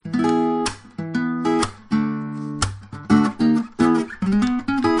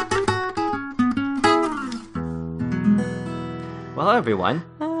everyone.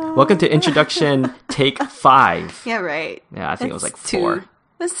 Welcome to Introduction Take 5. Yeah, right. Yeah, I think it was like 4.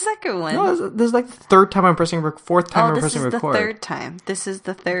 This is the second one. No, this is like the third time I'm pressing fourth time I'm pressing record. This is the third time. This is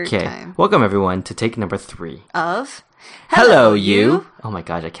the third time. Welcome everyone to take number 3. Of Hello, you. Oh my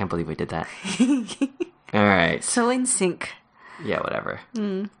gosh, I can't believe we did that. All right. So in sync. Yeah, whatever.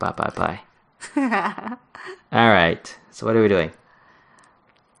 Bye. All right. So what are we doing?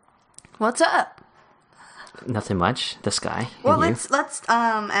 What's up? Nothing much. The sky. Well, let's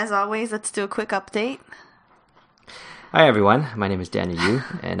as always, let's do a quick update. Hi everyone. My name is Daniel Yu,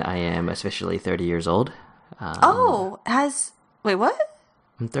 and I am officially 30 years old. Wait, what?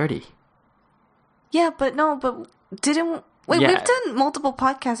 I'm 30. Yeah, but didn't we've done multiple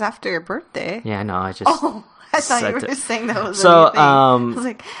podcasts after your birthday. Yeah, no, I just. I thought you were saying that was so. A new thing. I was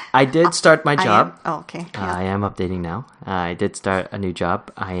like, I did start my job. Okay. Yeah. I am updating now. I did start a new job.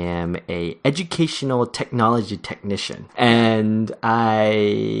 I am a educational technology technician, and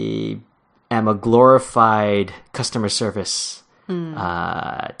I am a glorified customer service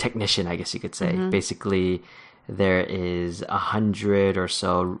technician, I guess you could say. Basically, there is 100 or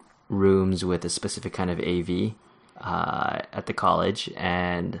so rooms with a specific kind of AV at the college,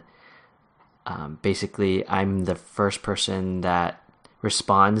 and basically, I'm the first person that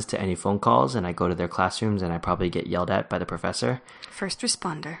responds to any phone calls, and I go to their classrooms, and I probably get yelled at by the professor. First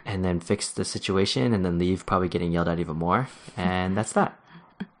responder. And then fix the situation, and then leave probably getting yelled at even more. And that's that.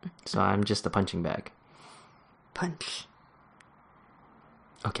 So I'm just a punching bag. Punch.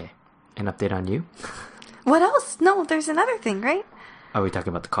 Okay. An update on you? What else? No, there's another thing, right? Are we talking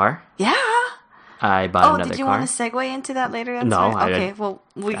about the car? Yeah. I bought another car. Oh, did you want to segue into that later? No. Okay, well,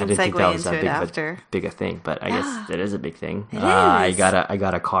 we can segue into it after. Big a thing, but I guess it is a big thing. It is. I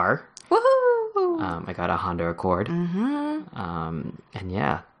got a car. Woohoo! I got a Honda Accord. And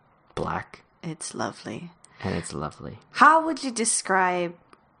yeah, black. It's lovely. And it's lovely. How would you describe...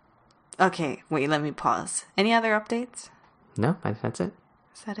 Okay, wait, let me pause. Any other updates? No, that's it.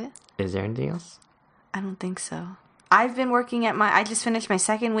 Is that it? Is there anything else? I don't think so. I've been working I just finished my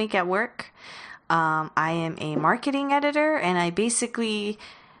second week at work. I am a marketing editor, and I basically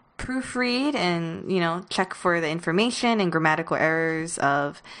proofread and, check for the information and grammatical errors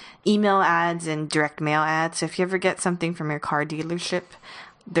of email ads and direct mail ads. So if you ever get something from your car dealership,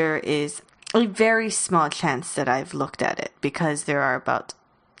 there is a very small chance that I've looked at it, because there are about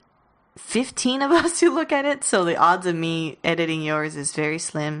 15 of us who look at it. So the odds of me editing yours is very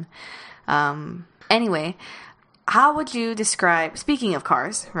slim. Anyway, how would you describe, speaking of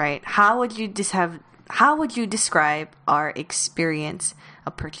cars, right? How would you describe our experience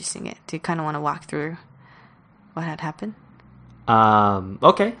of purchasing it? Do you kind of want to walk through what had happened?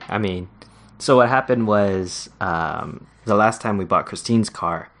 Okay. I mean, so what happened was, the last time we bought Christine's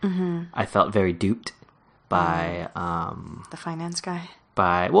car, I felt very duped by, the finance guy.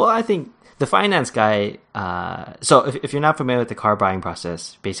 I think the finance guy, so if you're not familiar with the car buying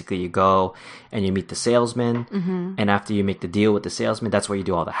process, basically you go and you meet the salesman, and after you make the deal with the salesman, that's where you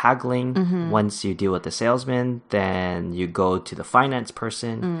do all the haggling. Once you deal with the salesman, then you go to the finance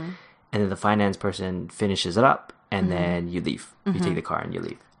person, and then the finance person finishes it up, and then you leave. You take the car and you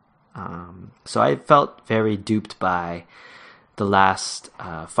leave. So I felt very duped by the last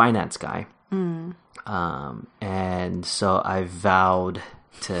finance guy. And so I vowed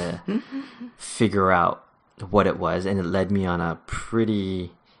to figure out what it was, and it led me on a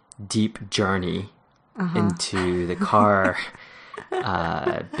pretty deep journey into the car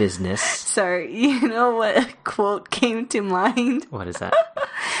business. Sorry, you know what quote came to mind? What is that?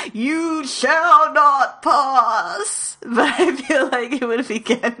 You shall not pass. But I feel like it would be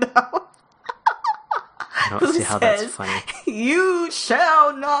Gandalf. I don't see how that's funny. You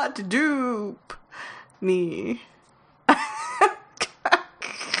shall not dupe me.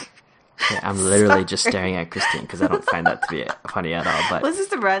 Yeah, I'm literally just staring at Christine because I don't find that to be funny at all. But was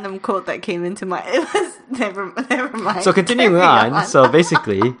just a random quote that came into my... It was never mind. So continuing on. So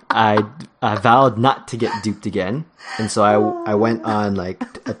basically, I vowed not to get duped again, and so I went on like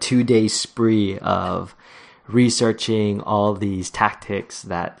a 2-day spree of researching all these tactics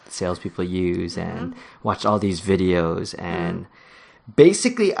that salespeople use, and watched all these videos, and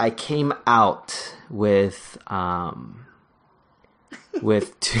basically I came out with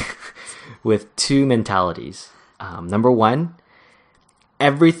two mentalities. Number one,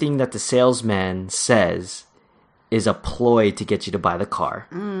 everything that the salesman says is a ploy to get you to buy the car.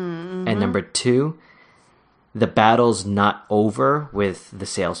 And number two, the battle's not over with the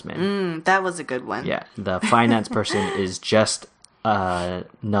salesman. That was a good one. Yeah, the finance person is just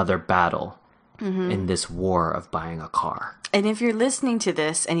another battle in this war of buying a car. And if you're listening to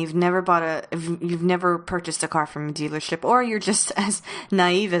this and you've never purchased a car from a dealership, or you're just as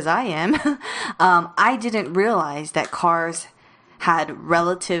naive as I am, I didn't realize that cars had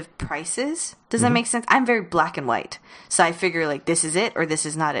relative prices. Does that make sense? I'm very black and white. So I figure like this is it or this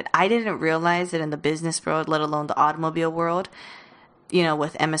is not it. I didn't realize that in the business world, let alone the automobile world, you know,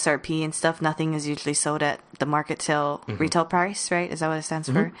 with MSRP and stuff, nothing is usually sold at the market sale retail price, right? Is that what it stands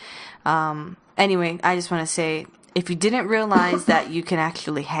for? Anyway, I just want to say, if you didn't realize that you can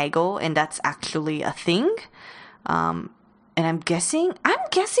actually haggle and that's actually a thing, and I'm guessing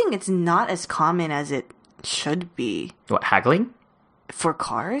it's not as common as it should be. What, haggling? For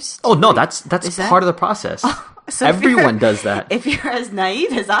cars? Oh, no, that's part of the process. So everyone does that. If you're as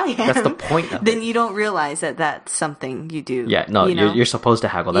naive as I am, that's the point of then it. you don't realize that that's something you do. Yeah, no, you know? you're supposed to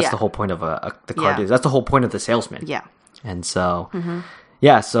haggle. That's Yeah. the whole point of the car Yeah. dealer. That's the whole point of the salesman. Yeah. And so,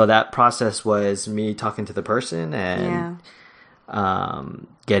 so that process was me talking to the person and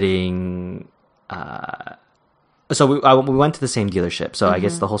getting. So we went to the same dealership. So I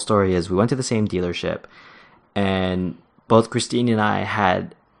guess the whole story is we went to the same dealership, and both Christine and I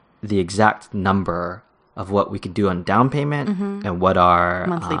had the exact number of what we could do on down payment and what our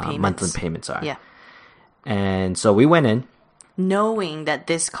monthly payments are. Yeah. And so we went in. Knowing that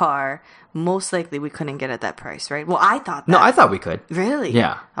this car, most likely we couldn't get at that price, right? Well, I thought that. No, I thought we could. Really?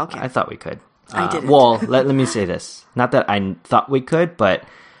 Yeah. Okay. I thought we could. I didn't. Well, let me say this. Not that I thought we could, but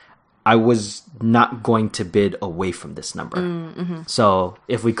I was not going to bid away from this number. So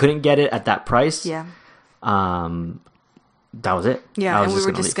if we couldn't get it at that price, Yeah. that was it. Yeah, I and was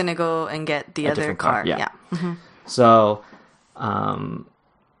we were just going to go and get the other different car. car, yeah. Yeah. So,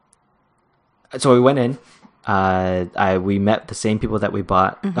 so we went in. We met the same people that we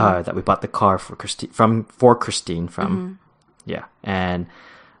bought the car for Christine from. Yeah, and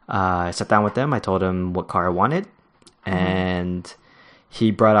I sat down with them. I told him what car I wanted, and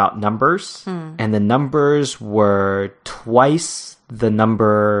he brought out numbers, and the numbers were twice the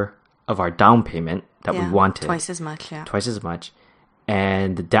number of our down payment that we wanted. Twice as much, yeah. Twice as much.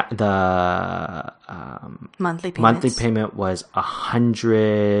 And the Monthly payments. monthly payment was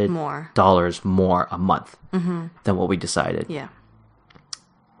 $100 more a month than what we decided. Yeah.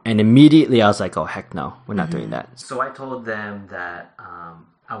 And immediately I was like, oh, heck no, we're not doing that. So I told them that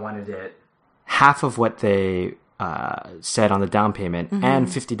I wanted it half of what they said on the down payment and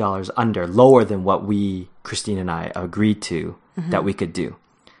 $50 under, lower than what Christine and I agreed to that we could do.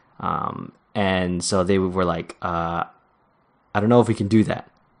 And so they were like, I don't know if we can do that,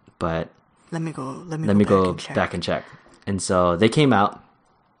 but Let me go back and check. And so they came out,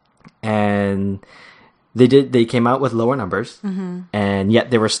 and they came out with lower numbers, and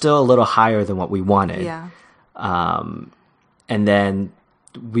yet they were still a little higher than what we wanted. Yeah. And then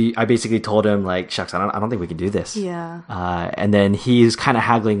I basically told him like, shucks, I don't think we can do this. Yeah. And then he's kind of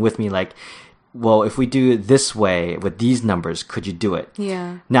haggling with me like, well, if we do it this way with these numbers, could you do it?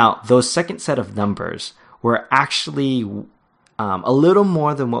 Yeah. Now, those second set of numbers were actually a little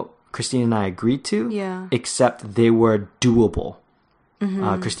more than what Christine and I agreed to. Yeah. Except they were doable.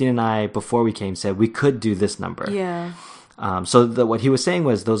 Christine and I, before we came, said we could do this number. Yeah. So what he was saying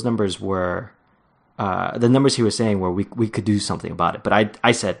was those numbers were, the numbers he was saying were we could do something about it. But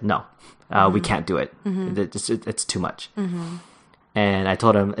I said, no, we can't do it. It's too much. And I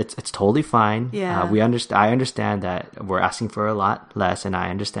told him it's totally fine. Yeah. I understand that we're asking for a lot less, and I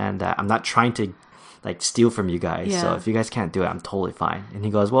understand that I'm not trying to like steal from you guys. So Yeah. if you guys can't do it, I'm totally fine. And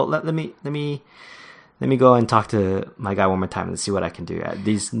he goes, well, let me go and talk to my guy one more time and see what I can do.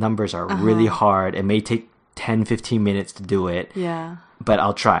 These numbers are really hard. It may take 10, 15 minutes to do it. Yeah. But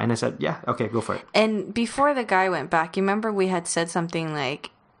I'll try. And I said, yeah, okay, go for it. And before the guy went back, you remember we had said something like,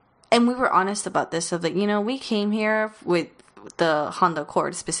 and we were honest about this, of like, we came here with the Honda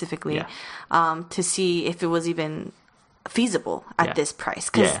Accord specifically, to see if it was even feasible at this price.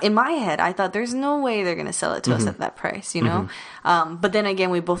 Because in my head, I thought there's no way they're going to sell it to us at that price, you know? But then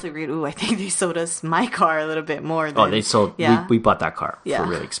again, we both agreed, I think they sold us my car a little bit more than... Oh, they sold... Yeah. We bought that car for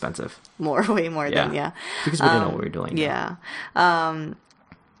really expensive. Way more than, Because we didn't know what we were doing. Yeah. And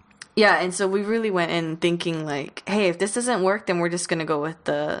so we really went in thinking like, hey, if this doesn't work, then we're just going to go with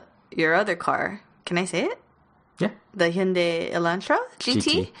your other car. Can I say it? Yeah. The Hyundai Elantra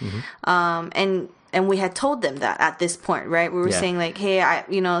GT. And we had told them that at this point, right? We were saying like, hey,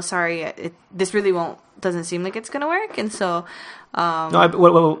 sorry, this really doesn't seem like it's going to work. And so...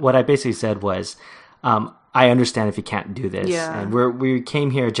 what I basically said was, I understand if you can't do this. Yeah. And we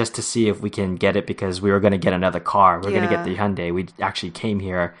came here just to see if we can get it because we were going to get another car. We're going to get the Hyundai. We actually came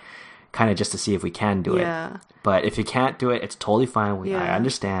here kind of just to see if we can do it. But if you can't do it, it's totally fine. I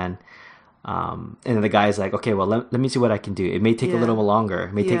understand. And then the guy's like, okay, well, let me see what I can do. It may take a little longer.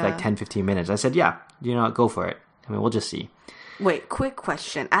 It may take like 10, 15 minutes. I said, yeah, go for it. I mean, we'll just see. Wait, quick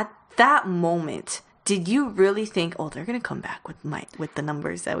question. At that moment, did you really think, oh, they're going to come back with the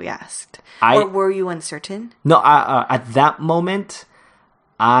numbers that we asked? Or were you uncertain? No, at that moment,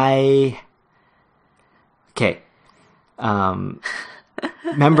 okay.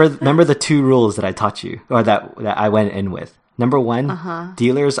 Remember the 2 rules that I taught you, or that I went in with. Number 1,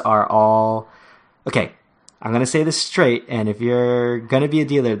 dealers are all... Okay, I'm going to say this straight, and if you're going to be a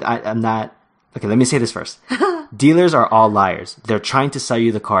dealer, I'm not... Okay, let me say this first. Dealers are all liars. They're trying to sell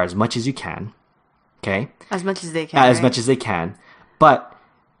you the car as much as you can. Okay? As much as they can. As much as they can. But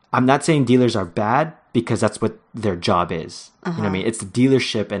I'm not saying dealers are bad, because that's what their job is. You know what I mean? It's the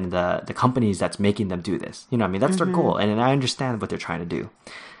dealership and the companies that's making them do this. You know what I mean? That's their goal. And I understand what they're trying to do.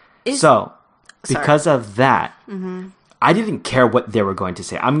 Because of that, I didn't care what they were going to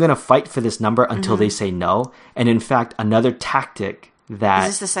say. I'm going to fight for this number until they say no. And in fact, another tactic that...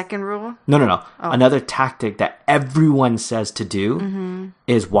 Is this the second rule? No. Oh. Another tactic that everyone says to do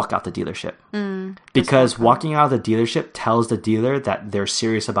is walk out the dealership. Because walking out of the dealership tells the dealer that they're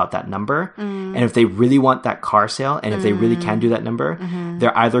serious about that number. And if they really want that car sale, and if they really can do that number,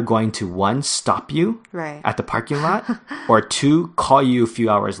 they're either going to, 1, stop you at the parking lot, or 2, call you a few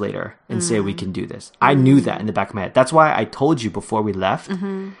hours later and say, we can do this. I knew that in the back of my head. That's why I told you before we left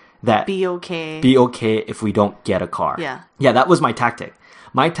that be okay if we don't get a car. Yeah, that was my tactic.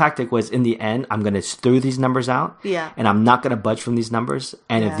 My tactic was, in the end, I'm going to throw these numbers out, and I'm not going to budge from these numbers.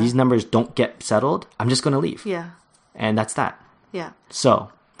 And if these numbers don't get settled, I'm just going to leave. And that's that.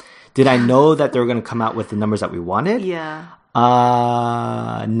 So, did I know that they were going to come out with the numbers that we wanted?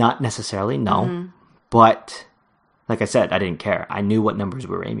 Not necessarily, no. But, like I said, I didn't care. I knew what numbers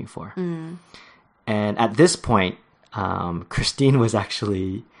we were aiming for. And at this point, Christine was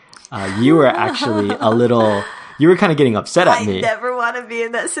actually... you were actually you were kind of getting upset at me. I never want to be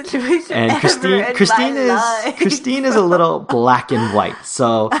in that situation. And Christine is a little black and white.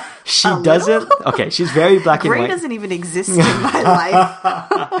 So she doesn't... Okay, she's very black and white. Gray doesn't even exist in my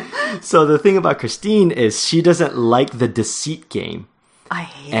life. So the thing about Christine is she doesn't like the deceit game. I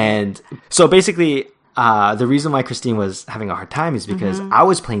hate it. And so basically... the reason why Christine was having a hard time is because I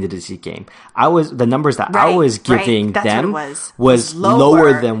was playing the deceit game. The numbers that I was giving them was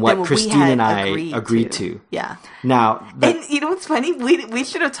lower than what Christine and I agreed to. Yeah. Now, and you know what's funny? We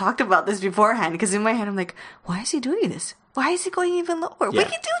should have talked about this beforehand, because in my head I'm like, why is he doing this? Why is he going even lower? We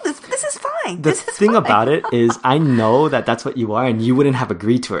can do this. This is fine. The thing about it is, I know that that's what you are, and you wouldn't have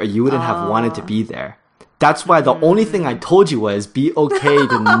agreed to it, or you wouldn't have wanted to be there. That's why the only thing I told you was be okay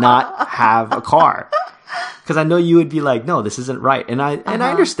to not have a car. Because I know you would be like, no, this isn't right. And I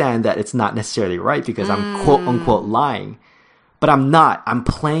understand that it's not necessarily right, because I'm quote unquote lying. But I'm not. I'm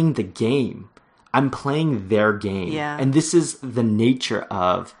playing the game. I'm playing their game. And this is the nature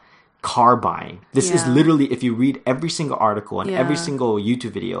of car buying. This is literally, if you read every single article and every single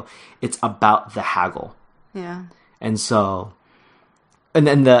YouTube video, it's about the haggle. And so...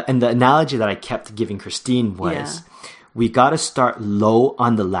 And the analogy that I kept giving Christine was, we got to start low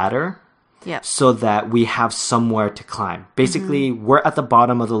on the ladder, so that we have somewhere to climb. Basically, we're at the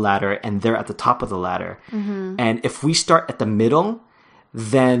bottom of the ladder and they're at the top of the ladder. And if we start at the middle,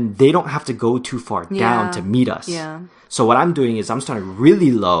 then they don't have to go too far down to meet us. So what I'm doing is I'm starting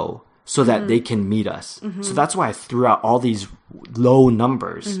really low so that they can meet us. So that's why I threw out all these low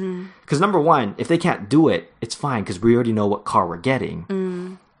numbers. Because number 1, if they can't do it, it's fine, because we already know what car we're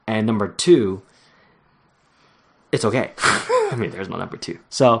getting. And number 2, it's okay. I mean, there's no number 2.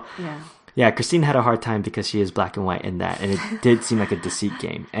 So, Christine had a hard time because she is black and white in that. And it did seem like a deceit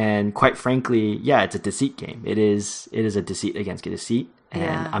game. And quite frankly, it's a deceit game. It is a deceit against a deceit.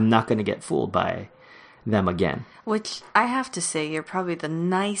 And I'm not going to get fooled by them again. Which, I have to say, you're probably the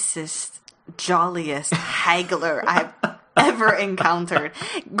nicest, jolliest haggler I've ever encountered.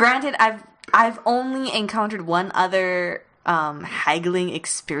 Granted, I've only encountered one other haggling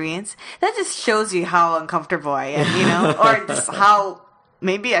experience. That just shows you how uncomfortable I am, or just how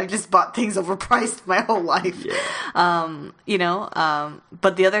maybe I've just bought things overpriced my whole life.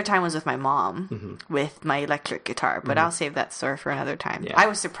 But the other time was with my mom with my electric guitar, but I'll save that story for another time. I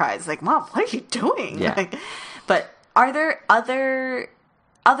was surprised, like, Mom, what are you doing? But are there other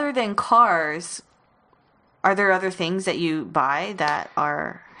than cars, are there other things that you buy that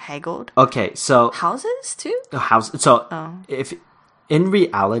are haggled? Okay, so houses too? If in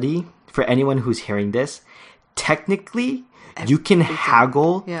reality, for anyone who's hearing this, technically you can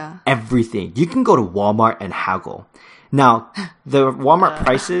haggle everything. You can go to Walmart and haggle. Now, the Walmart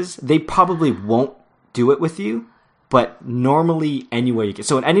prices, they probably won't do it with you But normally anywhere you can.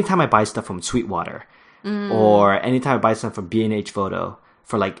 So anytime I buy stuff from Sweetwater or anytime I buy stuff from B&H Photo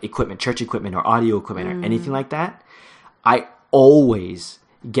for like equipment, church equipment or audio equipment or anything like that, I always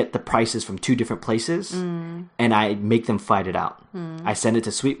get the prices from two different places and I make them fight it out. I send it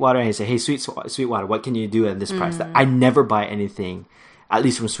to Sweetwater and I say, hey, Sweetwater, what can you do at this price? I never buy anything, at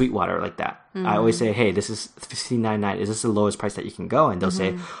least from Sweetwater, like that. I always say, hey, this is $15.99. Is this the lowest price that you can go? And they'll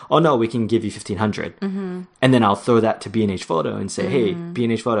say, oh no, we can give you $1,500. And then I'll throw that to B&H Photo and say, hey,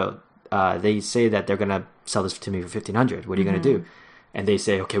 B&H Photo, they say that they're going to sell this to me for $1,500. What are you going to do? And they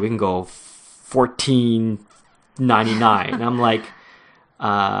say, okay, we can go $14.99. And I'm like,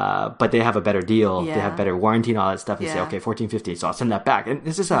 but they have a better deal. Yeah. They have better warranty and all that stuff. And say, Yeah. okay, $14.50. So I'll send that back. And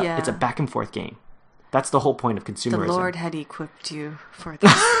this is it's a back and forth game. That's the whole point of consumerism. The Lord had equipped you for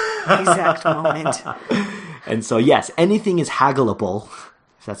this exact moment. And so, yes, anything is haggleable,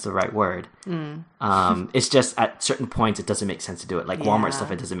 if that's the right word. It's just at certain points, it doesn't make sense to do it. Like Walmart stuff,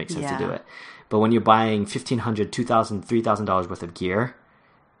 it doesn't make sense to do it. But when you're buying $1,500, $2,000, $3,000 worth of gear,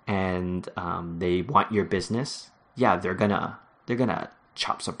 and they want your business, yeah, they're gonna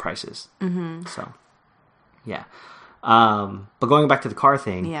chop some prices. So, yeah. But going back to the car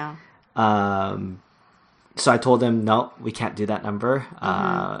thing, so I told them, no, we can't do that number.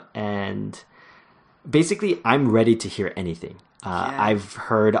 And basically, I'm ready to hear anything. I've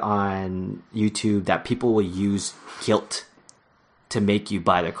heard on YouTube that people will use guilt to make you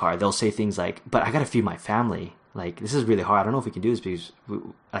buy their car. They'll say things like, but I got to feed my family. Like, this is really hard. I don't know if we can do this because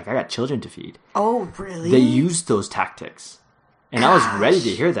I got children to feed. Oh, really? They use those tactics. And I was ready to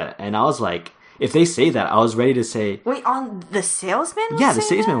hear that. And I was like, if they say that, I was ready to say... Wait, on the salesman? Yeah, the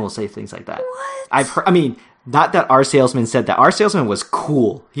salesman will say things like that. What? I've heard... I mean, not that our salesman said that. Our salesman was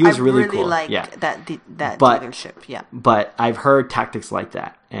cool. He was really cool. Liked yeah. that dealership. Yeah. But I've heard tactics like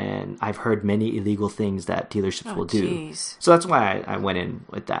that. And I've heard many illegal things that dealerships will do. Geez. So that's why I went in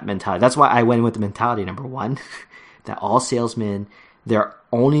with that mentality. That's why I went in with the mentality, number one, that all salesmen, they're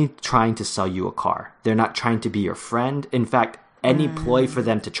only trying to sell you a car. They're not trying to be your friend. In fact, any ploy for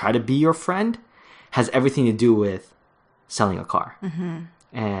them to try to be your friend has everything to do with selling a car.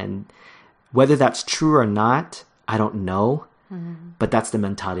 And whether that's true or not, I don't know. But that's the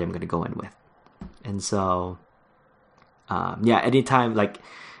mentality I'm going to go in with. And so, anytime, like,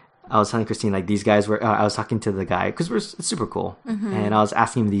 I was telling Christine, like, these guys were, I was talking to the guy, because it's super cool. And I was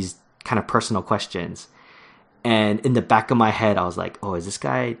asking him these kind of personal questions. And in the back of my head, I was like, oh, is this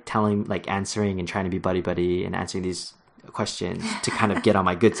guy answering and trying to be buddy-buddy and answering these questions to kind of get on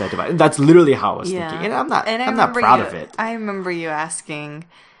my good side about it? And that's literally how I was thinking. And I'm not proud of it. I remember you asking,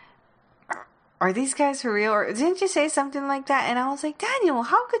 are these guys for real? Or didn't you say something like that? And I was like, Daniel,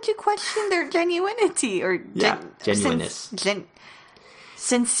 how could you question their genuinity or genuineness?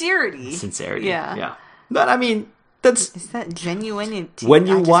 Sincerity. Yeah. But I mean, is that genuinity? When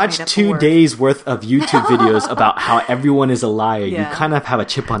you watch 2 days worth of YouTube videos about how everyone is a liar, you kind of have a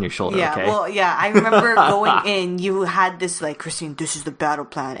chip on your shoulder. Yeah, okay? well, yeah, I remember going in, you had this like, Christine, this is the battle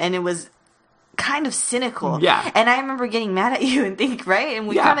plan. And it was kind of cynical. Yeah. And I remember getting mad at you and right? And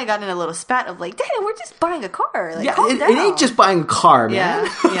we kind of got in a little spat of like, Daniel, we're just buying a car. Like, calm down. It ain't just buying a car, man.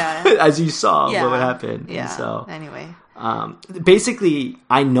 Yeah. As you saw what happened. Yeah. And so, anyway. Basically,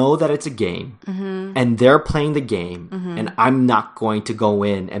 I know that it's a game, and they're playing the game, and I'm not going to go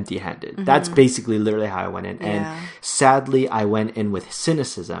in empty-handed. That's basically literally how I went in. And sadly, I went in with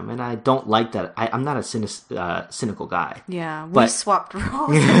cynicism, and I don't like that. I'm not a cynical guy. Yeah, we but swapped roles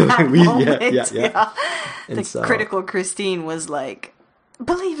in that moment. Yeah. The critical Christine was like,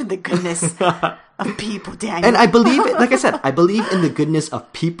 believe in the goodness of people, Daniel. And I believe, like I said, I believe in the goodness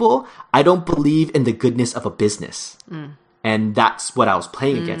of people. I don't believe in the goodness of a business. And that's what I was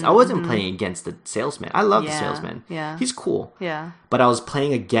playing against. I wasn't playing against the salesman. I love the salesman. Yeah. He's cool. Yeah. But I was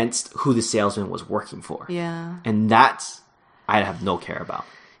playing against who the salesman was working for. Yeah. And that's, I have no care about.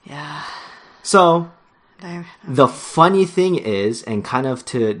 Yeah. So, the funny thing is, and kind of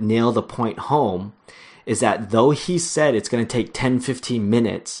to nail the point home, is that though he said it's going to take 10-15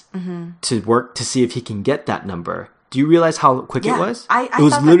 minutes to work to see if he can get that number, do you realize how quick it was? It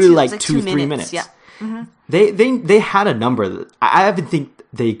was literally like 2-3 minutes. Yeah. They had a number that I even think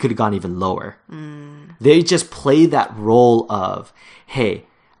they could have gone even lower. They just play that role of, hey,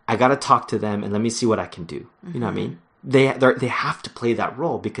 I got to talk to them and let me see what I can do. You know what I mean? They have to play that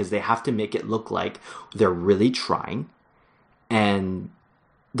role because they have to make it look like they're really trying and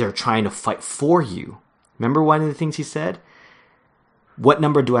they're trying to fight for you. Remember one of the things he said? What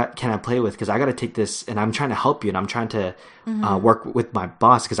number can I play with? Because I got to take this, and I'm trying to help you, and I'm trying to work with my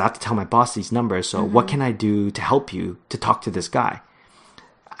boss because I have to tell my boss these numbers. So what can I do to help you to talk to this guy?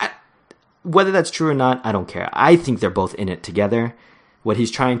 whether that's true or not, I don't care. I think they're both in it together. What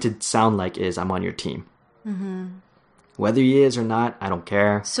he's trying to sound like is, I'm on your team. Whether he is or not, I don't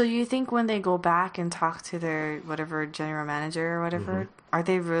care. So you think when they go back and talk to their whatever general manager or whatever, are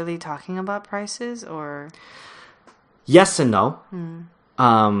they really talking about prices or? Yes and no.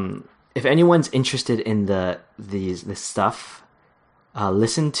 If anyone's interested in this stuff,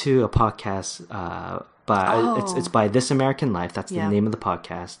 listen to a podcast it's by This American Life. That's the name of the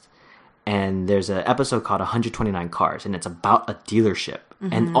podcast. And there's an episode called 129 Cars, and it's about a dealership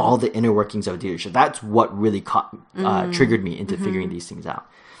and all the inner workings of a dealership. That's what really triggered me into figuring these things out.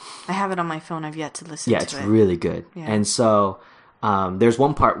 I have it on my phone. I've yet to listen to it. Yeah, it's really good. Yeah. And so there's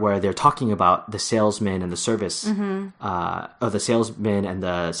one part where they're talking about the salesman and the service, or the salesman and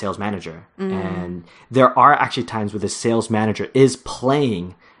the sales manager. And there are actually times where the sales manager is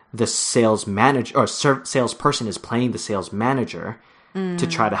playing the sales manager, or salesperson is playing the sales manager to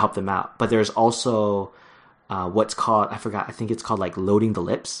try to help them out. But there's also what's called, I think it's called like loading the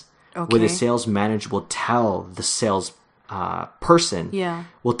lips, where the sales manager will tell the sales person,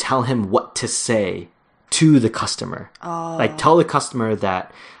 will tell him what to say to the customer. Like tell the customer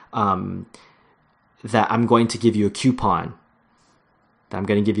that that I'm going to give you a coupon. That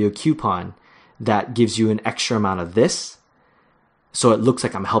gives you an extra amount of this, so it looks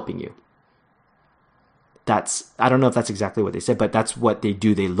like I'm helping you. I don't know if that's exactly what they said, but that's what they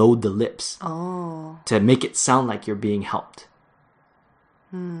do. They load the lips to make it sound like you're being helped.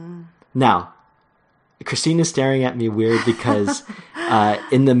 Now, Christina's staring at me weird because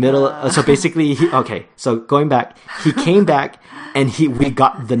in the middle, so basically, so going back, he came back and we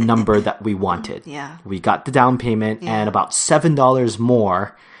got the number that we wanted. Yeah. We got the down payment and about $7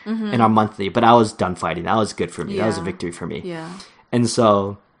 more in our monthly, but I was done fighting. That was good for me. That was a victory for me. Yeah. And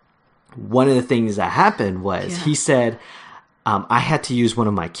so one of the things that happened was he said, I had to use one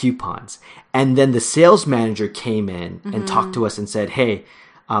of my coupons. And then the sales manager came in and talked to us and said, hey,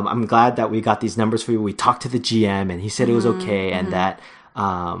 I'm glad that we got these numbers for you. We talked to the GM and he said it was okay and that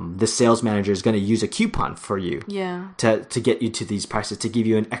the sales manager is going to use a coupon for you to get you to these prices, to give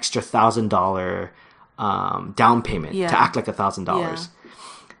you an extra $1,000 down payment, to act like $1,000.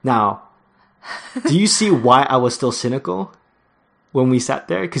 Now, do you see why I was still cynical when we sat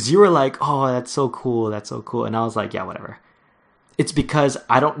there? Because you were like, oh, that's so cool. And I was like, yeah, whatever. It's because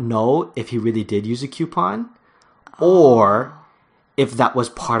I don't know if he really did use a coupon or if that was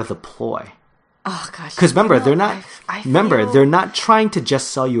part of the ploy. Oh, gosh. Because remember, they're not trying to just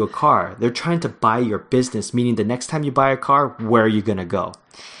sell you a car. They're trying to buy your business, meaning the next time you buy a car, where are you going to go?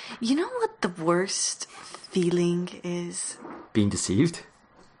 You know what the worst feeling is? Being deceived?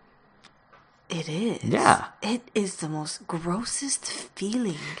 It is. Yeah. It is the most grossest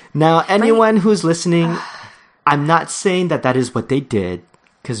feeling. Now, anyone who's listening, I'm not saying that is what they did,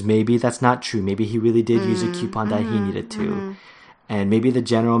 because maybe that's not true. Maybe he really did use a coupon that he needed to. And maybe the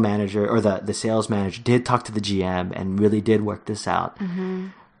general manager or the sales manager did talk to the GM and really did work this out.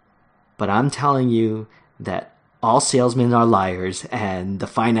 But I'm telling you that all salesmen are liars, and the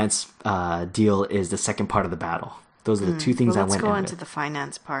finance deal is the second part of the battle. Those are the two things I went at. Let's go into the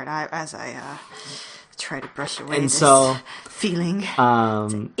finance part as I try to brush away and this feeling. It's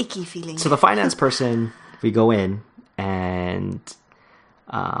an icky feeling. So the finance person, we go in, and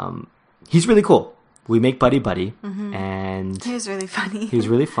he's really cool. We make buddy, and he was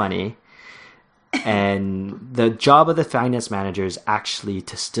really funny. And the job of the finance manager is actually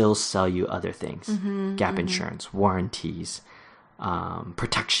to still sell you other things. Gap insurance, warranties,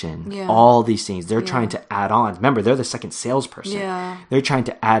 protection, all these things. They're trying to add on. Remember, they're the second salesperson. They're trying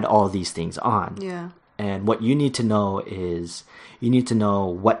to add all these things on. And what you need to know is you need to know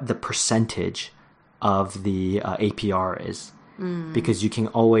what the percentage of the APR is, because you can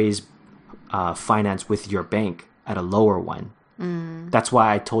always finance with your bank at a lower one. That's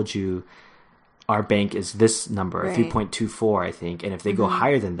why I told you our bank is this number, 3.24, I think. And if they go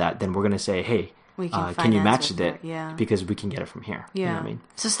higher than that, then we're going to say, hey, can you match it? Because we can get it from here. You know what I mean?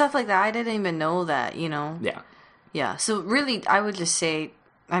 So stuff like that, I didn't even know that, Yeah. So really, I would just say,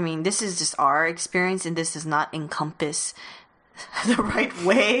 I mean, this is just our experience, and this does not encompass the right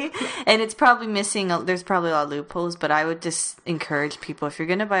way, and it's probably there's probably a lot of loopholes, but I would just encourage people, if you're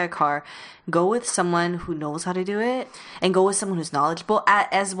going to buy a car, go with someone who knows how to do it, and go with someone who's knowledgeable,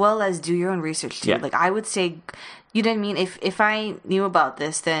 as well as do your own research too. Like I would say, you know what I mean? If I knew about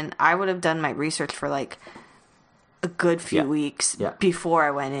this, then I would have done my research for like a good few weeks before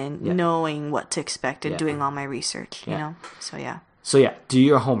I went in, knowing what to expect and doing all my research, you know? So do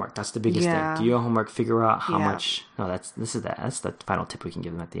your homework. That's the biggest thing. Do your homework. Figure out how much. No, that's the final tip we can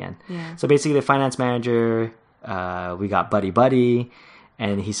give them at the end. So basically, the finance manager, we got buddy,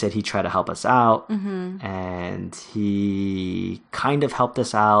 and he said he tried to help us out, and he kind of helped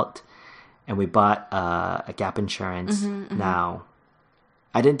us out, and we bought a gap insurance. Now,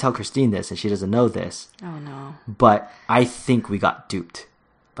 I didn't tell Christine this, and she doesn't know this. Oh, no. But I think we got duped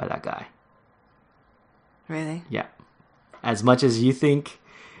by that guy. Really? Yeah. As much as you think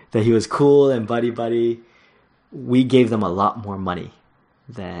that he was cool and buddy, we gave them a lot more money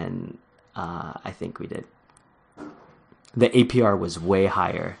than I think we did. The APR was way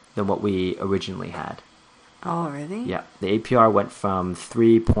higher than what we originally had. Oh, really? Yeah. The APR went from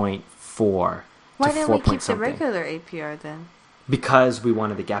 3.4 Why to didn't 4 we keep point the something. regular APR then? Because we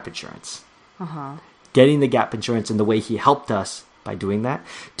wanted the gap insurance. Uh-huh. Getting the gap insurance and the way he helped us by doing that.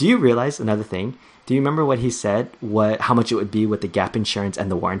 Do you realize another thing? Do you remember what he said? How much it would be with the gap insurance and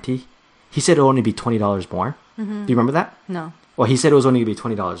the warranty? He said it would only be $20 more. Do you remember that? No. Well, he said it was only going to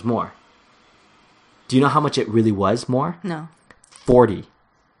be $20 more. Do you know how much it really was more? No. 40.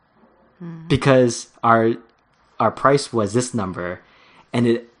 Because our price was this number,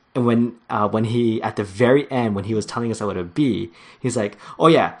 and when he at the very end, when he was telling us what it would be, he's like, "Oh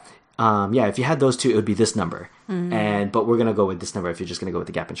yeah, if you had those two, it would be this number, but we're gonna go with this number if you're just gonna go with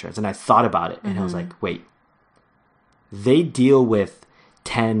the gap insurance." And I thought about it, and I was like, "Wait, they deal with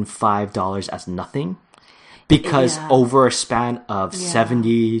 $5 as nothing, because over a span of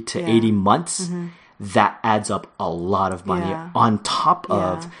 70 to 80 months." That adds up a lot of money on top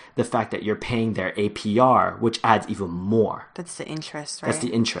of the fact that you're paying their APR, which adds even more. That's the interest, right? That's the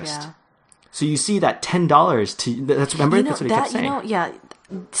interest. Yeah. So you see that $10 that's remember that's what he kept saying.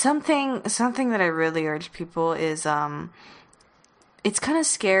 Something that I really urge people is it's kind of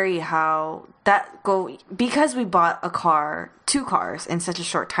scary how because we bought two cars in such a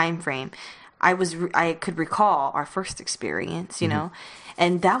short time frame. I could recall our first experience, you know,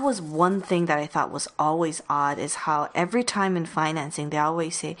 and that was one thing that I thought was always odd is how every time in financing they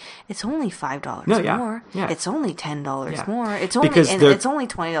always say it's only $5 more, it's only $10 more, it's only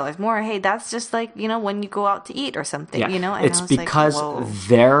 $20 more. Hey, that's just like, you know, when you go out to eat or something, you know. And it's because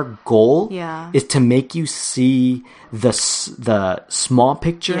their goal is to make you see the small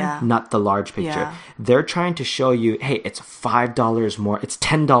picture, not the large picture. Yeah. They're trying to show you, hey, it's $5 more, it's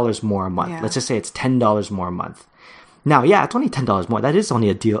 $10 more a month. Yeah. Let's just say it's $10 more a month. Now, it's only $10 more. That is only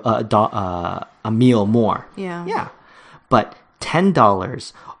a meal more. Yeah. Yeah. But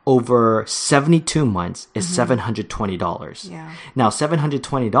 $10 over 72 months is $720. Yeah. Now,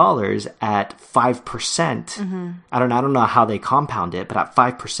 $720 at 5%, I don't know how they compound it, but at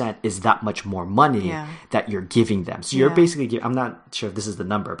 5% is that much more money that you're giving them. So you're basically I'm not sure if this is the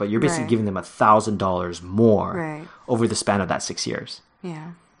number, but you're basically giving them $1,000 more over the span of that 6 years.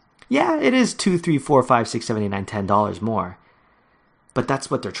 Yeah. Yeah, it is $2, $3, $4, $5, $6, $7, $8, $9, $10 more. But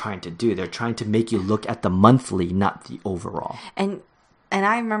that's what they're trying to do. They're trying to make you look at the monthly, not the overall. And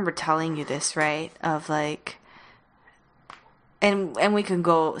I remember telling you this, right? Of like, and we can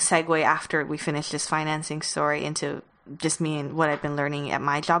go segue after we finish this financing story into just me and what I've been learning at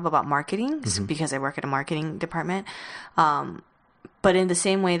my job about marketing, because I work at a marketing department. But in the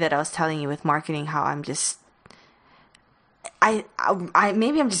same way that I was telling you with marketing, how I'm just, I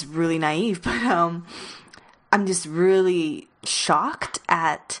maybe I'm just really naive, but I'm just really shocked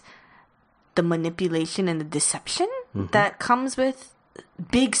at the manipulation and the deception that comes with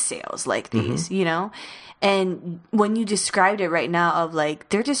big sales like these, you know? And when you described it right now of like,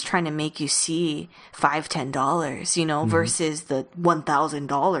 they're just trying to make you see $5, $10, you know, versus the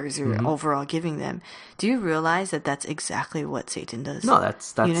 $1,000 you're overall giving them. Do you realize that that's exactly what Satan does? No,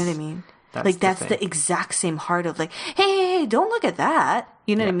 that's you know what I mean? That's the exact same heart of like, hey, don't look at that.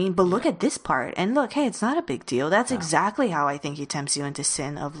 You know what I mean? But look at this part. And look, hey, it's not a big deal. That's exactly how I think he tempts you into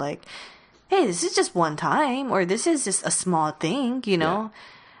sin of like, hey, this is just one time, or this is just a small thing, you know?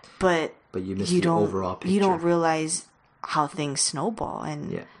 But you miss the overall picture. You don't realize how things snowball,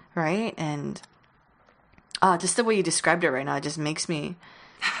 and right? And just the way you described it right now, it just makes me...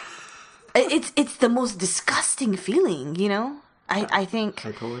 It's the most disgusting feeling, you know? I think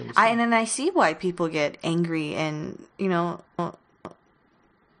I totally understand. And I see why people get angry, and you know,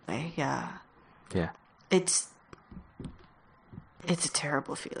 it's a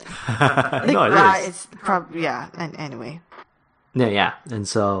terrible feeling. No, it is. It's probably and anyway. Yeah. And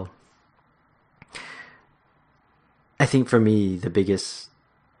so, I think for me, the biggest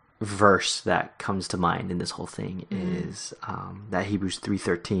verse that comes to mind in this whole thing is that Hebrews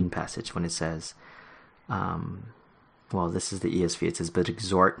 3:13 passage when it says, well, this is the ESV. It says, but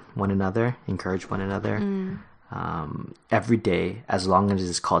exhort one another, encourage one another every day, as long as it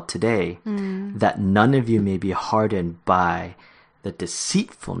is called today, that none of you may be hardened by the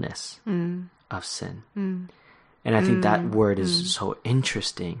deceitfulness of sin. And I think that word is so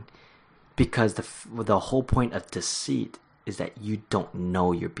interesting because the whole point of deceit is that you don't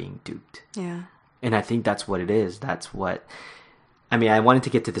know you're being duped. Yeah. And I think that's what it is. That's what, I mean, I wanted to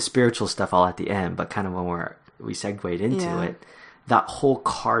get to the spiritual stuff all at the end, but kind of when we segued into it, that whole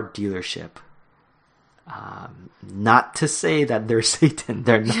car dealership, not to say that they're Satan,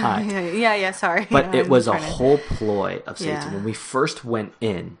 they're not. Yeah, sorry. But it was a whole ploy of Satan. Yeah. When we first went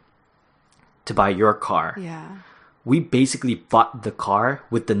in to buy your car, Yeah. we basically bought the car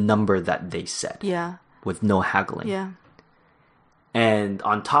with the number that they said. Yeah. With no haggling. Yeah. And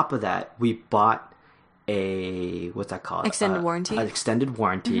on top of that, we bought what's that called? Extended warranty. An extended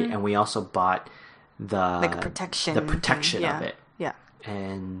warranty, and we also bought Like protection. the protection of it. Yeah.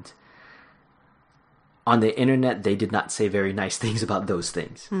 And on the internet, they did not say very nice things about those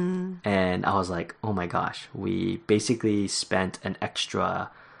things. And I was like, oh my gosh, we basically spent an extra,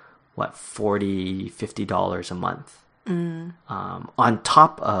 $40, $50 a month on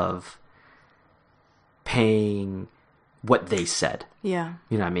top of paying what they said. Yeah.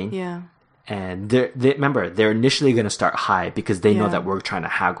 You know what I mean? Yeah. And remember, they're initially going to start high because they know that we're trying to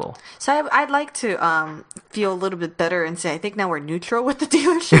haggle. So I'd like to feel a little bit better and say I think now we're neutral with the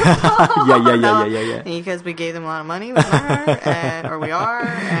dealership. Yeah. Because we gave them a lot of money, or we are,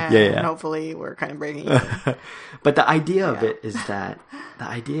 and hopefully we're kind of breaking even. But the idea of it is that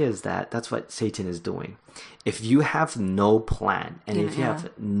that's what Satan is doing. If you have no plan and if you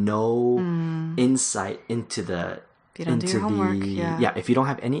have no insight into the if you don't do your homework, if you don't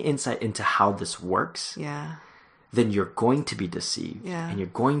have any insight into how this works, then you're going to be deceived and you're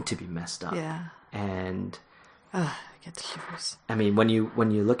going to be messed up. And I get the shivers. I mean, when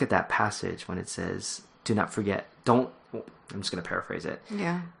you look at that passage, when it says, "Do not forget," I'm just going to paraphrase it.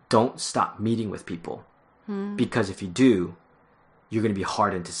 Yeah. Don't stop meeting with people because if you do, you're going to be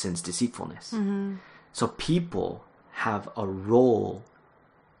hardened to sin's deceitfulness. So people have a role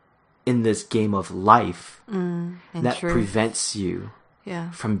in this game of life that prevents you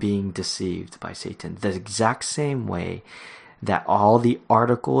from being deceived by Satan. The exact same way that all the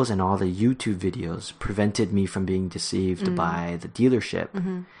articles and all the YouTube videos prevented me from being deceived by the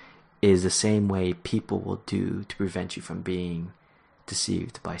dealership is the same way people will do to prevent you from being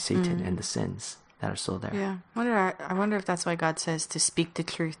deceived by Satan and the sins that are still there. Yeah. I wonder if that's why God says to speak the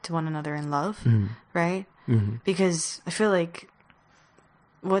truth to one another in love, right? Because I feel like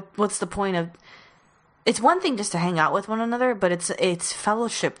what's the point of, it's one thing just to hang out with one another, but it's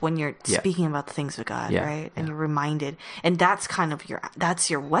fellowship when you're speaking about the things of God, right? And you're reminded, and that's kind of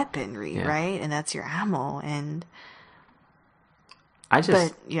your weaponry, right? And that's your ammo. And I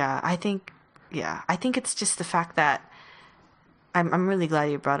think it's just the fact that I'm really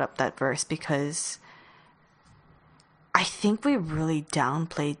glad you brought up that verse because I think we really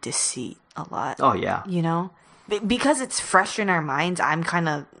downplay deceit a lot. Oh yeah. You know? Because it's fresh in our minds, I'm kind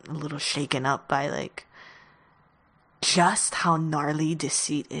of a little shaken up by like just how gnarly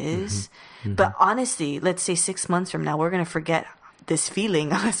deceit is. But honestly, let's say 6 months from now, we're going to forget this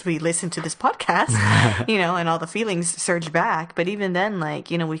feeling as we listen to this podcast, and all the feelings surge back. But even then, like,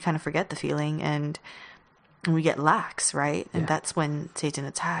 we kind of forget the feeling and we get lax, right? And that's when Satan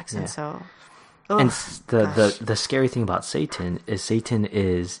attacks. And so... And the scary thing about Satan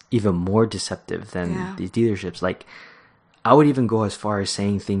is even more deceptive than these dealerships. Like, I would even go as far as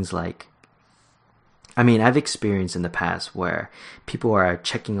saying things like, I mean, I've experienced in the past where people are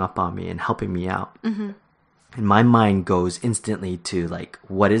checking up on me and helping me out. And my mind goes instantly to like,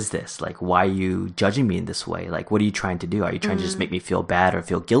 what is this? Like, why are you judging me in this way? Like, what are you trying to do? Are you trying to just make me feel bad or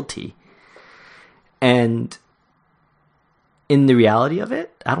feel guilty? And in the reality of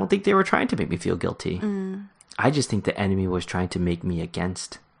it, I don't think they were trying to make me feel guilty. I just think the enemy was trying to make me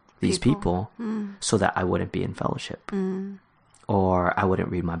against these people so that I wouldn't be in fellowship or I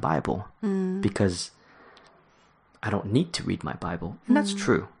wouldn't read my Bible because I don't need to read my Bible. And that's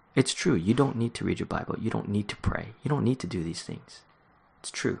true. It's true. You don't need to read your Bible. You don't need to pray. You don't need to do these things. It's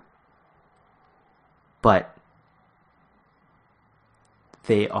true. But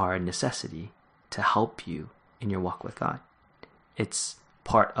they are a necessity to help you in your walk with God. It's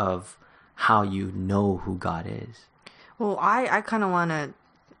part of how you know who God is. Well, I kind of want to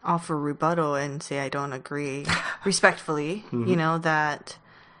offer rebuttal and say I don't agree respectfully, that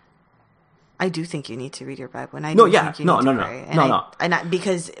I do think you need to read your Bible. And I do think you need to pray. And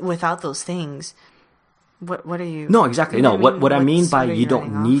because without those things, what are you... No, exactly. No, what I mean by you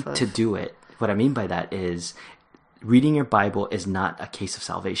don't need to do it, what I mean by that is reading your Bible is not a case of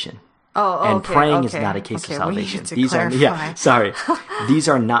salvation. And praying is not a case of salvation. These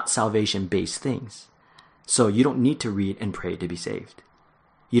are not salvation-based things. So you don't need to read and pray to be saved.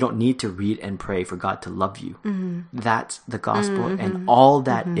 You don't need to read and pray for God to love you. That's the gospel. And all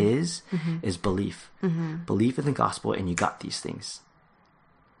that is belief. Belief in the gospel, and you got these things.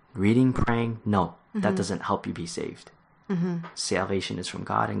 Reading, praying, no, that doesn't help you be saved. Salvation is from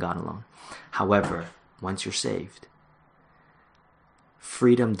God and God alone. However, once you're saved,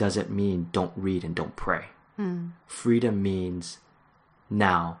 freedom doesn't mean don't read and don't pray. Freedom means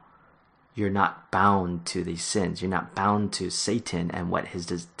now you're not bound to these sins. You're not bound to Satan and what his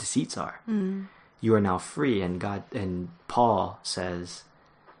deceits are. You are now free, and God and Paul says,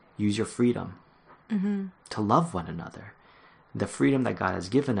 use your freedom to love one another. The freedom that God has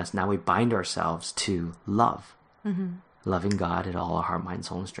given us, now we bind ourselves to love. Loving God in all our heart, mind,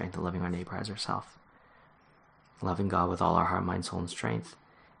 soul, and strength, and loving our neighbor as ourselves. Loving God with all our heart, mind, soul, and strength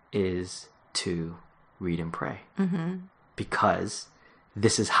is to read and pray. Because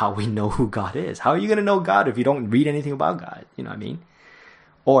this is how we know who God is. How are you going to know God if you don't read anything about God? You know what I mean?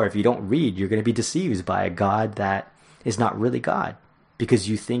 Or if you don't read, you're going to be deceived by a God that is not really God because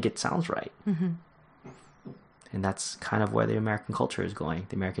you think it sounds right. And that's kind of where the American culture is going.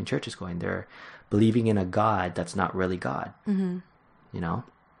 The American church is going. They're believing in a God that's not really God. You know?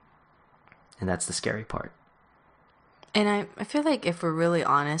 And that's the scary part. And I feel like if we're really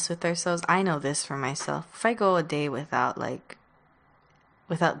honest with ourselves, I know this for myself. If I go a day without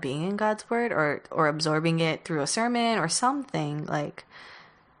being in God's word or absorbing it through a sermon or something, like,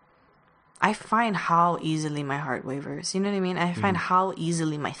 I find how easily my heart wavers. You know what I mean? I find how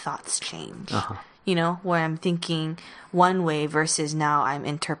easily my thoughts change. You know, where I'm thinking one way versus now I'm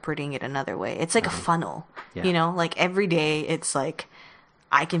interpreting it another way. It's like a funnel. You know, like every day it's like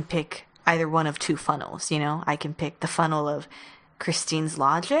I can pick either one of two funnels. You know, I can pick the funnel of Christine's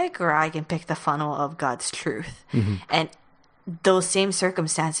logic, or I can pick the funnel of God's truth. And those same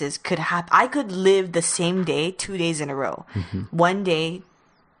circumstances could happen. I could live the same day 2 days in a row. One day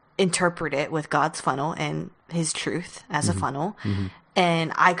interpret it with God's funnel and his truth as a funnel,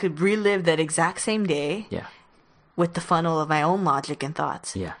 and I could relive that exact same day with the funnel of my own logic and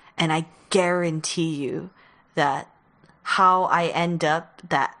thoughts. And I guarantee you that how I end up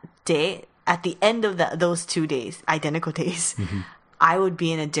that day, at the end of those 2 days, identical days, I would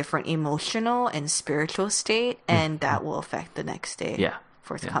be in a different emotional and spiritual state, and that will affect the next day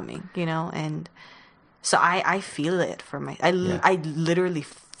forthcoming, you know? And so I feel it for my, I literally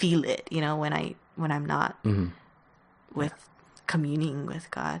feel it, you know, when I'm not with communing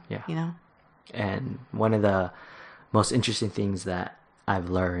with God, you know? And one of the most interesting things that I've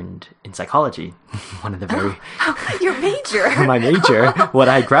learned in psychology, one of the very... Your major! My major, what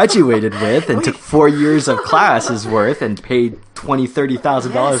I graduated with and took 4 years of classes worth and paid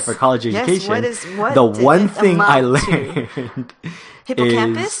 $20,000-$30,000 for college education. What the one thing I learned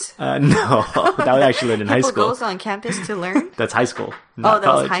Hippocampus? No, that was actually learned in high school. Hippo goes on campus to learn? That's high school. Not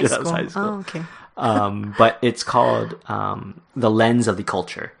college. Was high school. That was high school. Oh, okay. But it's called the lens of the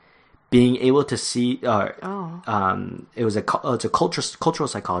culture. Being able to see, it's a cultural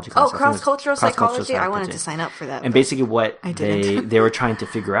psychology class. Oh, cross-cultural psychology? I wanted to sign up for that. And basically what they were trying to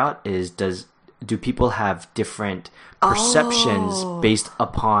figure out is, do people have different perceptions based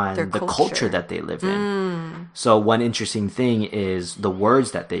upon the culture that they live in? So one interesting thing is the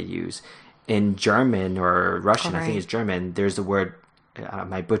words that they use. In German or Russian, I think it's German, there's the word, I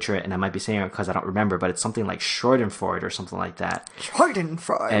might butcher it and I might be saying it because I don't remember, but it's something like Schadenfreude or something like that.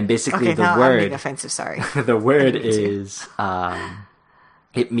 Schadenfreude. And basically the word... I'm being offensive, sorry. The word is,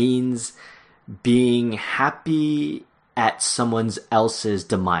 it means being happy at someone else's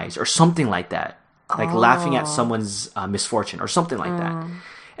demise or something like that. Like laughing at someone's misfortune or something like that.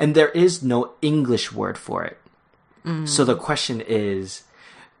 And there is no English word for it. So the question is,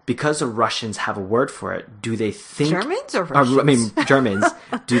 because the Russians have a word for it, do they think... Germans or Russians? Germans.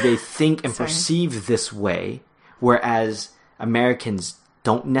 Do they think and perceive this way, whereas Americans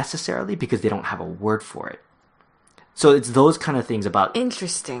don't necessarily because they don't have a word for it? So it's those kind of things about...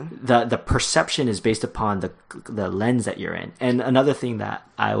 Interesting. The perception is based upon the lens that you're in. And another thing that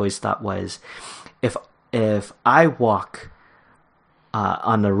I always thought was, if I walk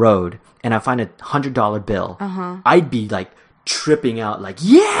on the road and I find $100 bill, I'd be like tripping out, like,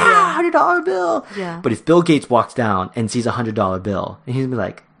 $100 bill. Yeah. But if Bill Gates walks down and sees $100 bill, and he's gonna be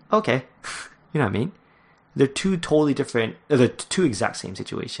like, okay, you know what I mean? They're two exact same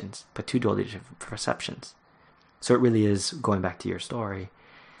situations, but two totally different perceptions. So it really is, going back to your story,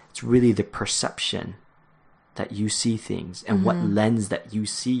 it's really the perception that you see things and what lens that you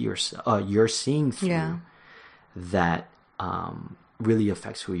see you're seeing through that really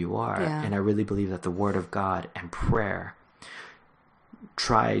affects who you are. And I really believe that the Word of God and prayer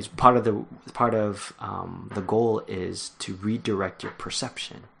tries part of the goal is to redirect your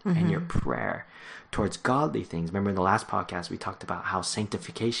perception and your prayer towards godly things. Remember in the last podcast we talked about how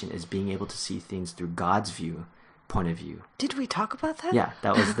sanctification is being able to see things through God's point of view. Did we talk about that? Yeah,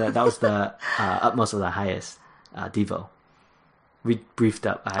 that was the utmost of the highest Devo. We briefed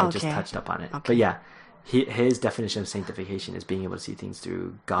up. I just touched up on it. Okay. But yeah, his definition of sanctification is being able to see things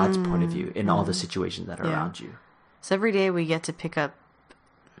through God's point of view in all the situations that are around you. So every day we get to pick up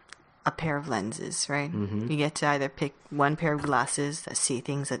a pair of lenses, right? You get to either pick one pair of glasses that see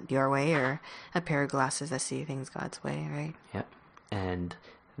things your way, or a pair of glasses that see things God's way, right? Yep. And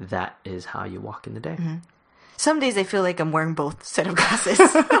that is how you walk in the day. Some days I feel like I'm wearing both set of glasses.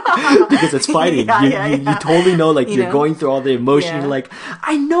 Because it's fighting. You totally know, like, you're going through all the emotion. Yeah. You're like,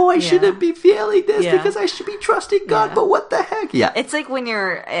 I know I shouldn't be feeling this Yeah. because I should be trusting God, but what the heck? Yeah. It's like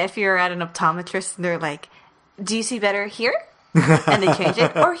if you're at an optometrist and they're like, do you see better here? And they change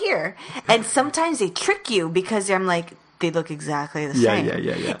it, or here. And sometimes they trick you because I'm like, they look exactly the same.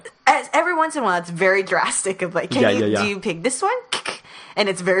 Yeah. Every once in a while, it's very drastic of like, do you pick this one? And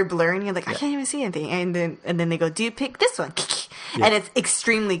it's very blurry, and you're like, I can't even see anything. And then they go, do you pick this one? And it's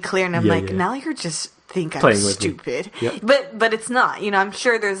extremely clear, and I'm now you're just think I'm stupid. Yep. But it's not. You know, I'm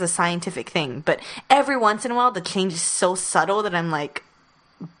sure there's a scientific thing. But every once in a while, the change is so subtle that I'm like,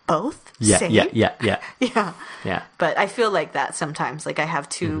 both? Same? Yeah. But I feel like that sometimes. Like I have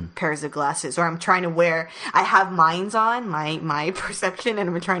two pairs of glasses, or I'm trying to I have mine's on, my perception, and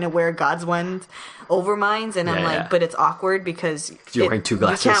I'm trying to wear God's ones over mine's, and I'm like, but it's awkward because you're wearing two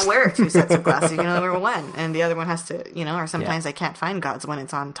glasses. You can't wear two sets of glasses. You can only wear one, and the other one has to, or sometimes I can't find God's one.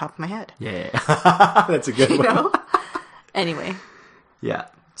 It's on top of my head. Yeah. That's a good one. Know? Anyway. Yeah.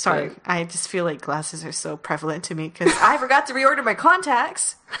 Sorry, I just feel like glasses are so prevalent to me because I forgot to reorder my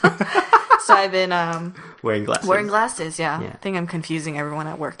contacts. So I've been wearing glasses. Yeah. I think I'm confusing everyone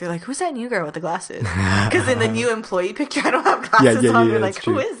at work. They're like, "Who's that new girl with the glasses?" Because in the new employee picture, I don't have glasses on. They're like,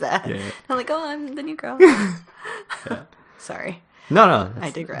 "Who is that?" I'm like, "Oh, I'm the new girl." Sorry. No. I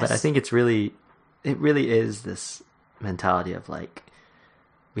digress. But I think it really is this mentality of like,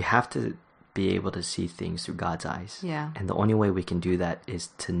 we have to be able to see things through God's eyes. Yeah. And the only way we can do that is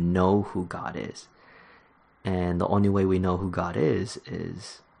to know who God is. And the only way we know who God is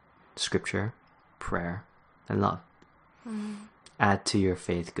scripture, prayer, and love. Add to your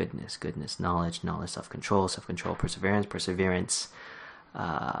faith goodness, knowledge, self-control, perseverance,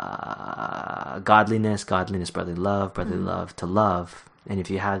 godliness, brotherly love, to love. And if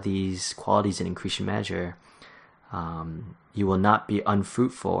you have these qualities in increasing measure, you will not be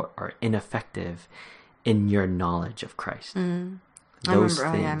unfruitful or ineffective in your knowledge of Christ. Those things.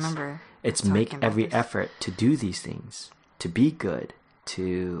 I remember. It's make every effort to do these things, to be good,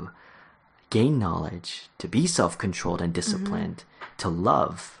 to gain knowledge, to be self-controlled and disciplined, to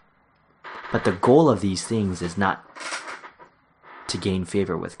love. But the goal of these things is not to gain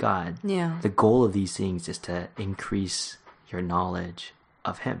favor with God. Yeah. The goal of these things is to increase your knowledge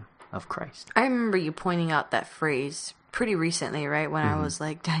of Him, of Christ. I remember you pointing out that phrase pretty recently, right? When I was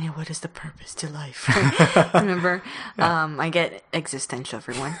like, Daniel, what is the purpose to life? Right? Remember? I get existential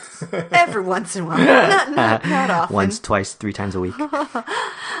every once in a while. Not often. Once, twice, 3 times a week. But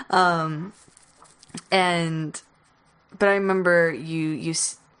I remember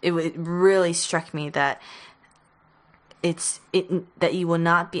it really struck me that that you will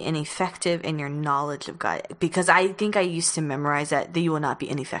not be ineffective in your knowledge of God, because I think I used to memorize that you will not be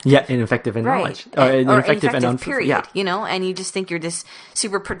ineffective. Yeah, ineffective in knowledge, or ineffective and period. Yeah. And you just think you're this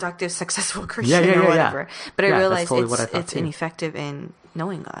super productive, successful Christian or whatever. But I realized totally it's ineffective in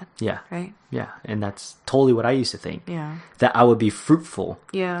knowing God. Yeah, right. Yeah, and that's totally what I used to think. Yeah, that I would be fruitful.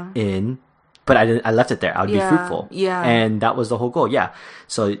 Yeah, but I left it there. I would be fruitful. Yeah. And that was the whole goal. Yeah.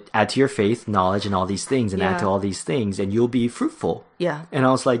 So add to your faith, knowledge, and all these things, and add to all these things, and you'll be fruitful. Yeah. And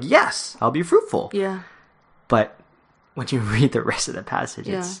I was like, yes, I'll be fruitful. Yeah. But when you read the rest of the passage,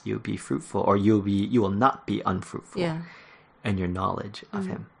 it's you'll be fruitful, or you will not be unfruitful. Yeah. In your knowledge of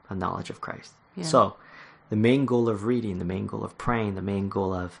Him, a knowledge of Christ. Yeah. So the main goal of reading, the main goal of praying, the main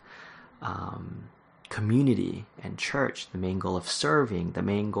goal of community and church, the main goal of serving, the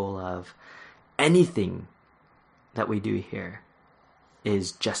main goal of anything that we do here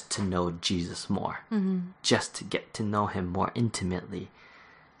is just to know Jesus more. Just to get to know Him more intimately,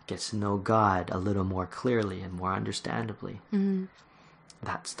 get to know God a little more clearly and more understandably.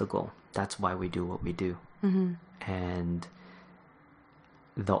 That's the goal. That's why we do what we do. And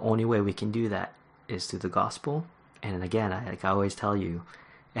the only way we can do that is through the gospel. And again, I always tell you,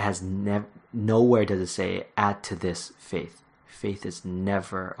 it has nowhere does it say add to this faith. Faith is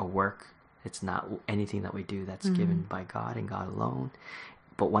never a work. It's not anything that we do that's given by God and God alone.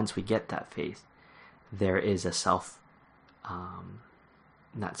 But once we get that faith, there is a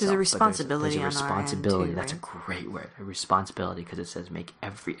There's a responsibility on our end too, That's right? a great word, a responsibility, because it says make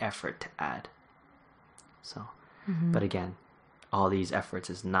every effort to add. So, but again, all these efforts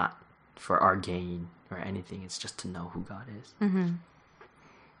is not for our gain or anything. It's just to know who God is.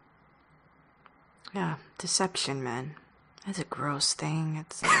 Yeah, deception, man. That's a gross thing.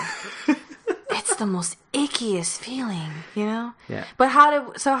 It's it's the most ickiest feeling, you know? Yeah. But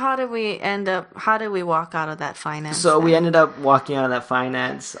how did we end up, how did we walk out of that finance? So then? we ended up walking out of that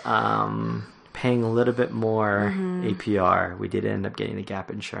finance, paying a little bit more APR. We did end up getting the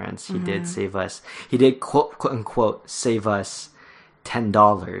gap insurance. He did save us. He did quote unquote save us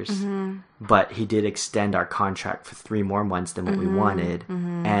 $10, but he did extend our contract for 3 more months than what we wanted,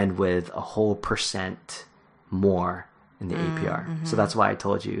 and with a whole % more in the APR. So that's why I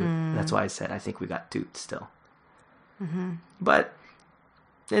told you. That's why I said I think we got duped still. But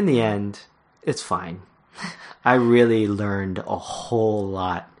in the end, it's fine. I really learned a whole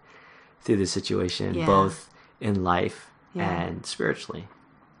lot through this situation, both in life and spiritually.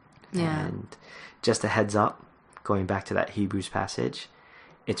 And just a heads up, going back to that Hebrews passage,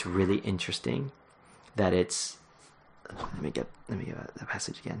 it's really interesting that it's, let me get the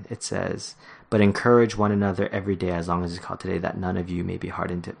passage again. It says, but encourage one another every day as long as it's called today, that none of you may be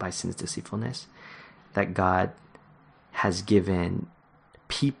hardened by sin's deceitfulness. That God has given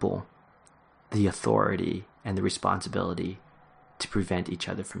people the authority and the responsibility to prevent each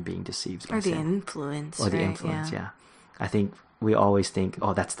other from being deceived by sin. Or the influence. Or the influence, yeah. I think we always think,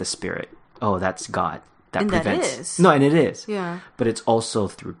 oh, that's the Spirit. Oh, that's God. That prevents. That is. No, and it is. Yeah. But it's also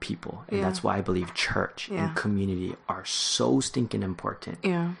through people. And that's why I believe church and community are so stinking important.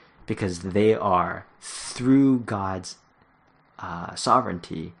 Yeah. Because they are, through God's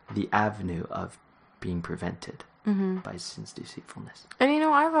sovereignty, the avenue of being prevented by sin's deceitfulness. And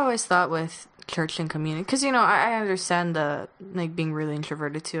I've always thought with church and community, because I understand the being really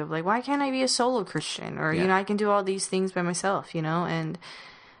introverted too, of why can't I be a solo Christian, or I can do all these things by myself,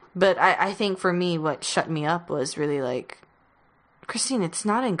 but I think for me what shut me up was really Christine, it's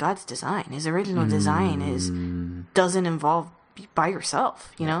not in God's design. His original design doesn't involve by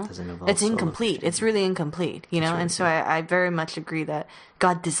yourself, doesn't involve it's incomplete. It's really incomplete, really and so I very much agree that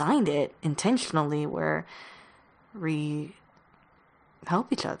God designed it intentionally where we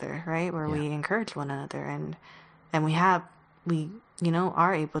help each other, right? Where we encourage one another, and we are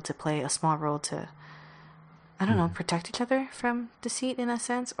able to play a small role to, I don't know, protect each other from deceit in a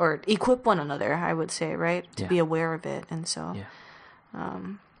sense, or equip one another, I would say, right? To be aware of it. And so,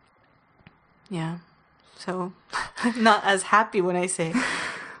 so I'm not as happy when I say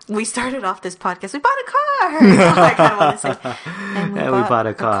we started off this podcast, we bought a car. I kind of want to say, and we bought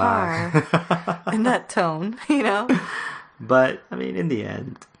a car. In that tone, But I mean, in the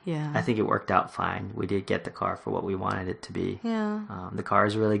end, I think it worked out fine. We did get the car for what we wanted it to be. The car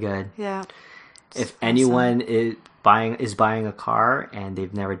is really good. If anyone is buying a car and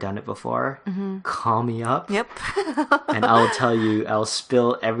they've never done it before, call me up. Yep. And I'll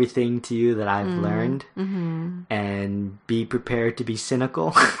spill everything to you that I've learned, and be prepared to be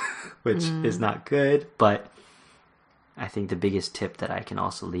cynical, which is not good. But I think the biggest tip that I can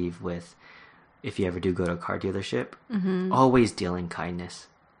also leave with, if you ever do go to a car dealership, always deal in kindness.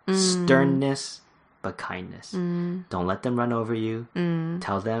 Sternness, but kindness. Don't let them run over you.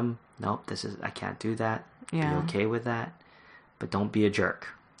 Tell them, nope, I can't do that. Be okay with that. But don't be a jerk.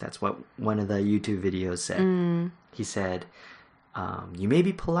 That's what one of the YouTube videos said. He said, you may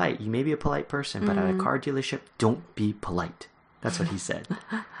be polite. You may be a polite person, but at a car dealership, don't be polite. That's what he said.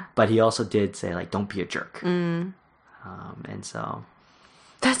 But he also did say, don't be a jerk. And so...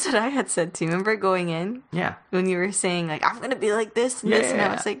 That's what I had said too. Remember going in? Yeah. When you were saying, I'm going to be like this and this. And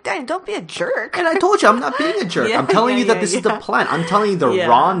I was like, Dang, don't be a jerk. And I told you, I'm not being a jerk. I'm telling you that this is the plan. I'm telling you the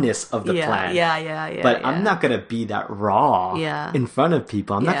rawness of the plan. But I'm not going to be that raw in front of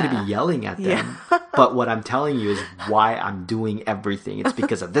people. I'm not going to be yelling at them. But what I'm telling you is why I'm doing everything. It's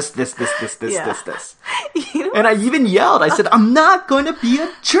because of this. And I even yelled. I said, I'm not going to be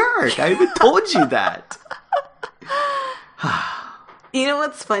a jerk. I even told you that. You know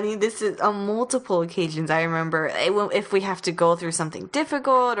what's funny? This is on multiple occasions. I remember if we have to go through something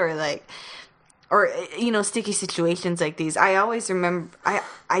difficult or sticky situations like these. I always remember.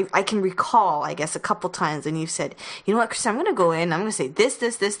 I can recall, I guess, a couple times, and you've said, "You know what, Chris? I'm going to go in. I'm going to say this,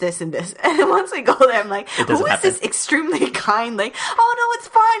 and this." And then once I go there, I'm like, "Who is this extremely kind? Oh no, it's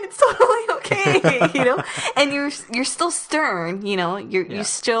fine. It's totally okay." And you're still stern. You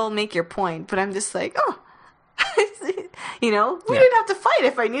still make your point, but I'm just like, oh. We didn't have to fight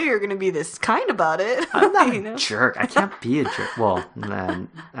if I knew you were going to be this kind about it. I'm not a jerk. I can't be a jerk. Well,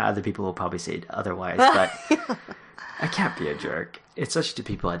 other people will probably say otherwise, but I can't be a jerk, especially to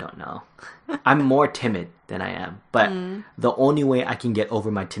people I don't know. I'm more timid than I am, but the only way I can get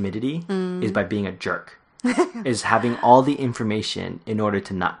over my timidity is by being a jerk. Is having all the information in order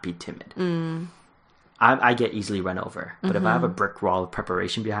to not be timid. I get easily run over, but if I have a brick wall of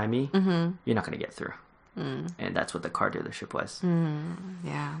preparation behind me, you're not going to get through. And that's what the car dealership was.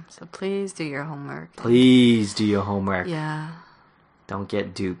 Yeah, so please do your homework. Please do your homework. Yeah. Don't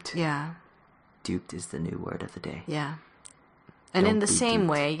get duped. Yeah. Duped is the new word of the day. Yeah. And Don't in the be same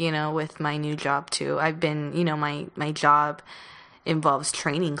duped. way, with my new job too, I've been, my job involves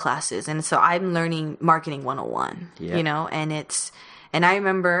training classes. And so I'm learning marketing 101, Yeah. and I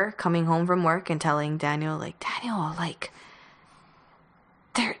remember coming home from work and telling Daniel,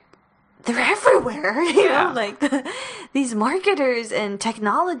 they're everywhere, these marketers and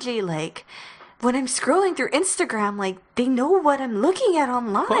technology, when I'm scrolling through Instagram, they know what I'm looking at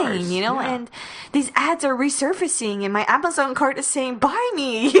online, course, yeah. and these ads are resurfacing and my Amazon cart is saying, buy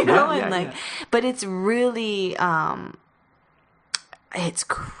me, but it's really, it's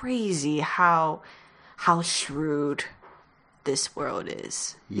crazy how shrewd this world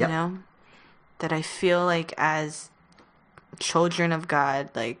is, Yep. that I feel like as children of God,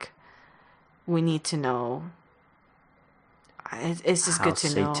 we need to know. It's just How good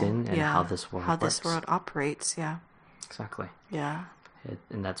to know, Satan and how this world this works. world operates. Yeah, Exactly. yeah,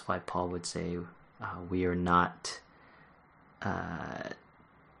 And that's why Paul would say, we are not,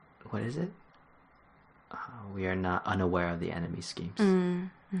 what is it? We are not unaware of the enemy's schemes.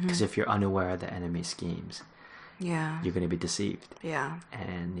 Because if you're unaware of the enemy's schemes, yeah, you're going to be deceived. yeah,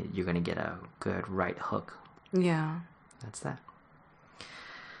 And you're going to get a good right hook. yeah. That's that.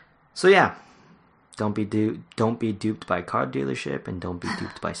 So yeah, don't be duped by a car dealership, and don't be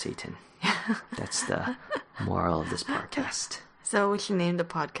duped by Satan. That's the moral of this podcast. So we should name the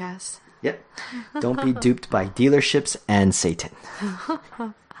podcast. Yep. Don't be duped by dealerships and Satan.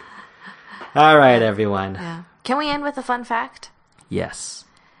 All right, everyone. Yeah. Can we end with a fun fact? Yes.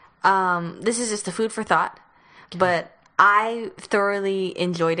 This is just a food for thought, but I thoroughly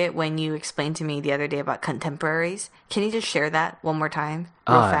enjoyed it when you explained to me the other day about contemporaries. Can you just share that one more time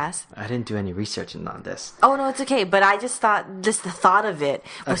real fast? I didn't do any research on this. Oh, no, it's okay. But I just thought, the thought of it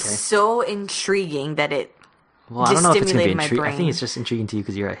was so intriguing that it Well, I don't know if it's going to be stimulated my intriguing. I think brain. it's just intriguing to you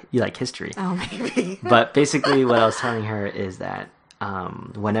because you like history. Oh, maybe. But basically, what I was telling her is that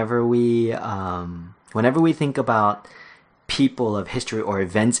whenever we think about people of history or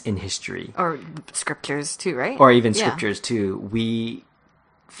events in history, Or scriptures too, right? or even Yeah. scriptures too, we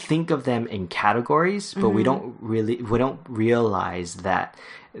think of them in categories, but we don't realize that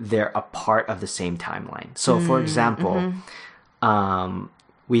they're a part of the same timeline. So, for example,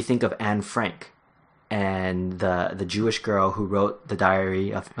 we think of Anne Frank and the Jewish girl who wrote the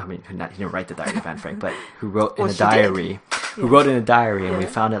diary of, he didn't write the diary of Anne Frank, but who wrote in a diary, and we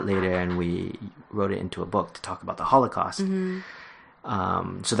found it later and we wrote it into a book to talk about the Holocaust.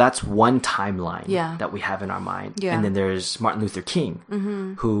 So that's one timeline that we have in our mind. Yeah. And then there's Martin Luther King,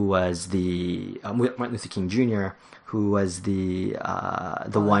 who was the Martin Luther King Jr., who was the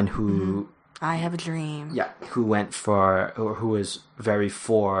one who I have a dream. who went for, or who was very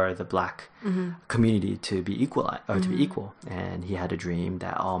for the black community to be equal, to be equal, and he had a dream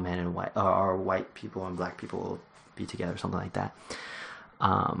that all men and white people and black people will be together, something like that.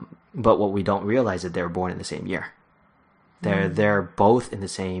 But what we don't realize is they were born in the same year. They're both in the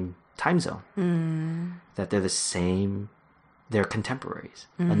same time zone. That they're the same. They're contemporaries.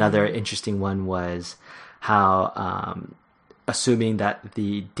 Another interesting one was how, assuming that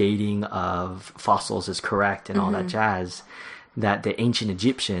the dating of fossils is correct and all that jazz, that the ancient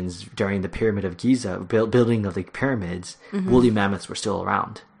Egyptians during the Pyramid of Giza, building of the pyramids, woolly mammoths were still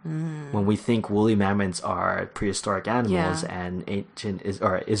around. When we think woolly mammoths are prehistoric animals and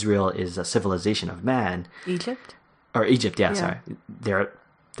Israel is a civilization of man, Egypt, sorry, they're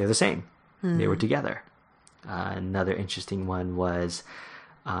the same. They were together. Another interesting one was,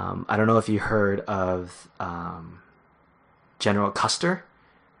 I don't know if you heard of General Custer.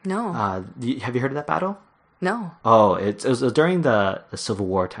 No. Have you heard of that battle? No. Oh, it was during the Civil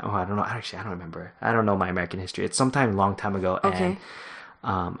War time. Oh, I don't know. Actually, I don't remember. I don't know my American history. It's sometime a long time ago. Okay.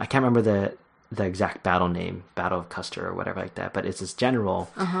 And I can't remember the exact battle name, Battle of Custer or whatever like that. But it's this general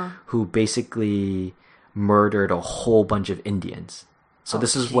who basically murdered a whole bunch of Indians. So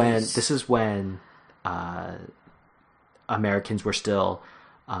this is when Americans were still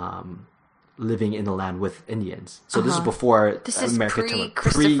living in the land with Indians. So this is before This is America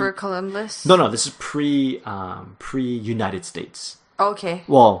Christopher Columbus. No, this is pre United States. Okay.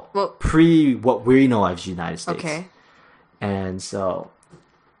 Well, Well- pre what we know as United States. Okay. And so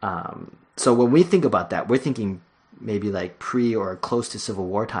when we think about that, we're thinking maybe like pre or close to Civil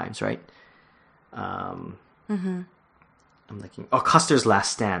War times, right? I'm looking. Oh, Custer's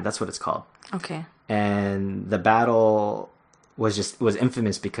Last Stand. That's what it's called. Okay. And the battle was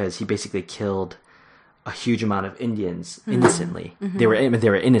infamous because he basically killed a huge amount of Indians innocently. They were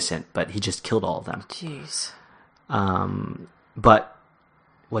innocent, but he just killed all of them. Jeez. But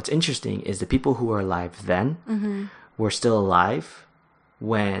what's interesting is the people who were alive then were still alive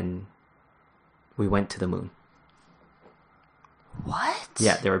when we went to the moon. What?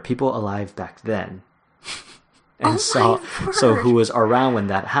 Yeah, there were people alive back then. And Oh my so word. who was around when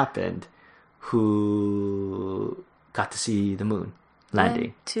that happened, who got to see the moon landing.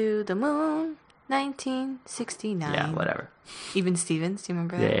 Went to the moon, 1969. Yeah, whatever. Even Stevens, do you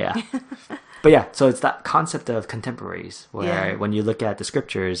remember that? Yeah. But yeah, so it's that concept of contemporaries where Yeah. when you look at the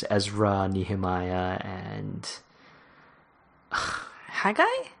scriptures, Ezra, Nehemiah, and Haggai?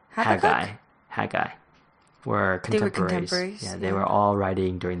 Haggai were They were contemporaries. contemporaries, Yeah, they yeah. were all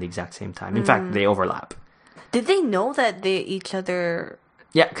writing during the exact same time. In fact, they overlap. Did they know that each other...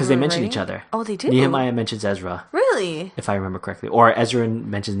 Yeah, because they were mention writing? each other. Oh, they do? Nehemiah mentions Ezra, Really? if I remember correctly, or Ezra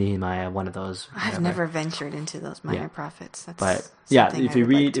mentions Nehemiah. One of those. I've whatever. never ventured into those minor Yeah. prophets. That's But yeah, something if I you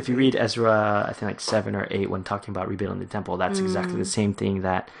would like read to Ezra, I think like 7 or 8, when talking about rebuilding the temple, that's exactly the same thing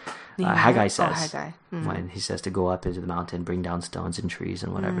that Nehemiah? Haggai Oh, says Haggai. when he says to go up into the mountain, bring down stones and trees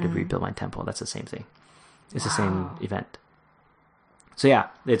and whatever to rebuild my temple. That's the same thing. It's the same Wow. event. So yeah,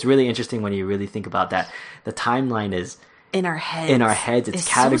 it's really interesting when you really think about that. The timeline is In our heads. it's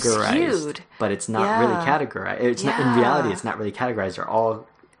so categorized, skewed. but it's not really Yeah. categorized. It's not in Yeah. reality. It's not really categorized. They're all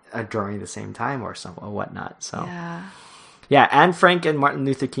during the same time or some or whatnot. So yeah, Anne Frank and Martin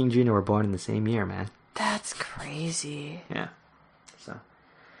Luther King Jr. were born in the same year, man. That's crazy. Yeah. So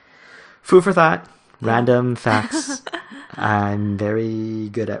food for thought. Random facts. I'm very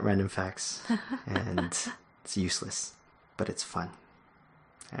good at random facts, and it's useless, but it's fun.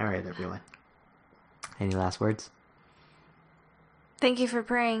 All right, everyone. Any last words? Thank you for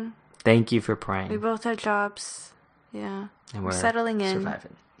praying. Thank you for praying. We both have jobs. Yeah. And we're settling in.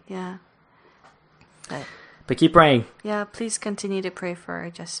 surviving. Yeah. But keep praying. Yeah, please continue to pray for our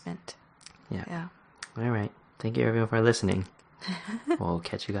adjustment. Yeah. Yeah. All right. Thank you, everyone, for listening. We'll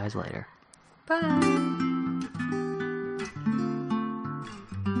catch you guys later. Bye.